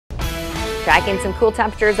Tracking some cool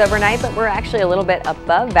temperatures overnight, but we're actually a little bit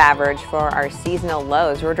above average for our seasonal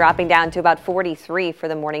lows. We're dropping down to about 43 for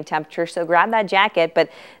the morning temperature, so grab that jacket. But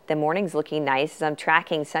the morning's looking nice as I'm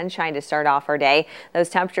tracking sunshine to start off our day. Those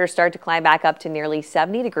temperatures start to climb back up to nearly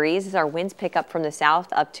 70 degrees as our winds pick up from the south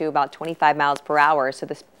up to about 25 miles per hour. So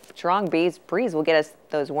the strong breeze will get us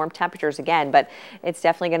those warm temperatures again, but it's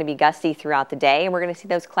definitely going to be gusty throughout the day, and we're going to see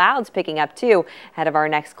those clouds picking up too ahead of our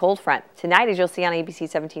next cold front. Tonight, as you'll see on ABC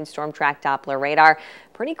 17 Storm Track Doppler radar,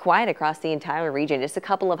 pretty quiet across the entire region. Just a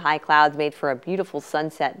couple of high clouds made for a beautiful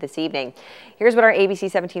sunset this evening. Here's what our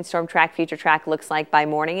ABC 17 Storm Track Future Track looks like by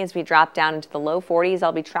morning. As we drop down into the low 40s,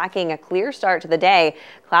 I'll be tracking a clear start to the day.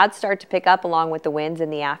 Clouds start to pick up along with the winds in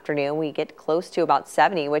the afternoon. We get close to about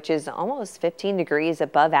 70, which is almost 15 degrees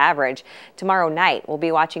above average. Tomorrow night, we'll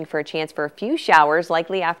be watching for a chance for a few showers,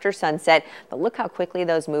 likely after sunset, but look how quickly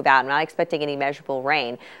those move out. I'm not expecting any measurable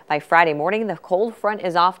rain. By Friday morning, the cold front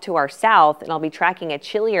is off to our south, and I'll be tracking a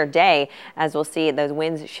chillier day as we'll see those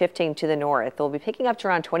winds shifting to the north. They'll be picking up to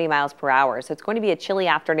around 20 miles per hour, so it's going to be a chilly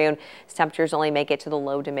afternoon. Temperatures only make it to the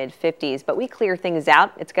low to mid 50s, but we clear things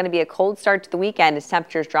out. It's going to be a cold start to the weekend as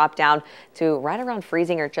temperatures drop down to right around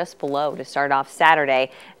freezing or just below to start off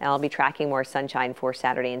Saturday, and I'll be tracking more sunshine for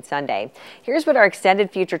Saturday and Sunday. Here's what our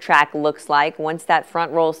extended future track looks like. Once that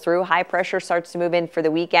front rolls through, high pressure starts to move in for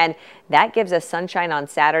the weekend. That gives us sunshine on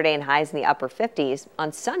Saturday and highs in the upper 50s.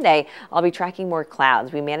 On Sunday, I'll be tracking more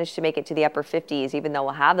clouds. We managed to make it to the upper 50s, even though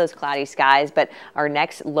we'll have those cloudy skies, but our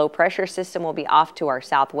next low pressure system will be off to our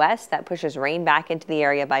southwest. That pushes rain back into the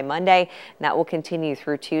area by Monday, and that will continue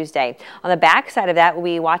through Tuesday. On the backside of that, we'll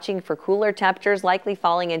be watching for cooler temperatures, likely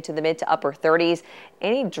falling into the mid to upper 30s.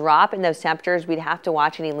 Any drop in those temperatures, we'd have to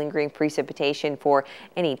watch any lingering precipitation for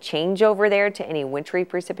any changeover there to any wintry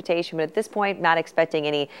precipitation, but at this point, not expecting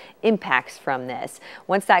any impacts from this.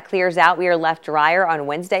 Once that clears out, we are left drier on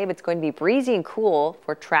Wednesday, but it's going to be breezy and cool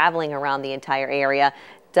for traveling around the entire area.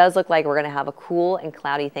 Does look like we're going to have a cool and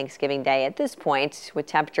cloudy Thanksgiving Day at this point, with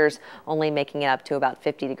temperatures only making it up to about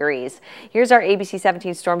 50 degrees. Here's our ABC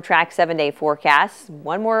 17 Storm Track 7-day forecast.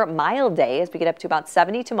 One more mild day as we get up to about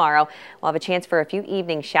 70 tomorrow. We'll have a chance for a few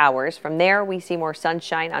evening showers. From there, we see more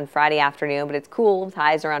sunshine on Friday afternoon, but it's cool with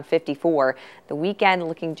highs around 54. The weekend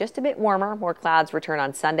looking just a bit warmer. More clouds return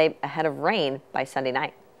on Sunday ahead of rain by Sunday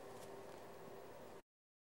night.